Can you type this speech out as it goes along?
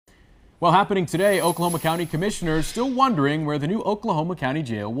Well, happening today, Oklahoma County commissioners still wondering where the new Oklahoma County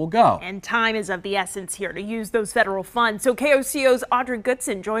Jail will go. And time is of the essence here to use those federal funds. So KOCO's Audrey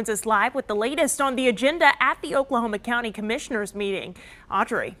Goodson joins us live with the latest on the agenda at the Oklahoma County Commissioners meeting.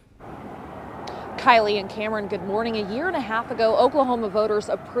 Audrey. Kylie and Cameron, good morning. A year and a half ago, Oklahoma voters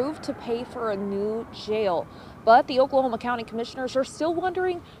approved to pay for a new jail. But the Oklahoma County Commissioners are still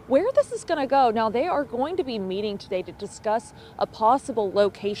wondering where this is going to go. Now, they are going to be meeting today to discuss a possible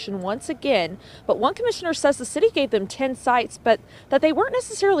location once again. But one commissioner says the city gave them 10 sites, but that they weren't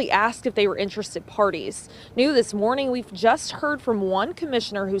necessarily asked if they were interested parties. New this morning, we've just heard from one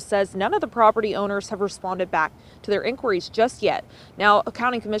commissioner who says none of the property owners have responded back to their inquiries just yet. Now,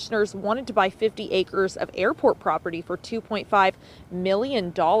 county commissioners wanted to buy 50 acres of airport property for $2.5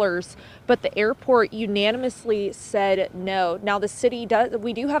 million, but the airport unanimously said no. Now the city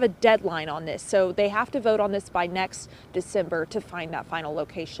we do have a deadline on this, so they have to vote on this by next December to find that final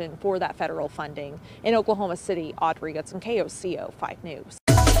location for that federal funding. In Oklahoma City, Audrey Goodson, KOCO 5 News.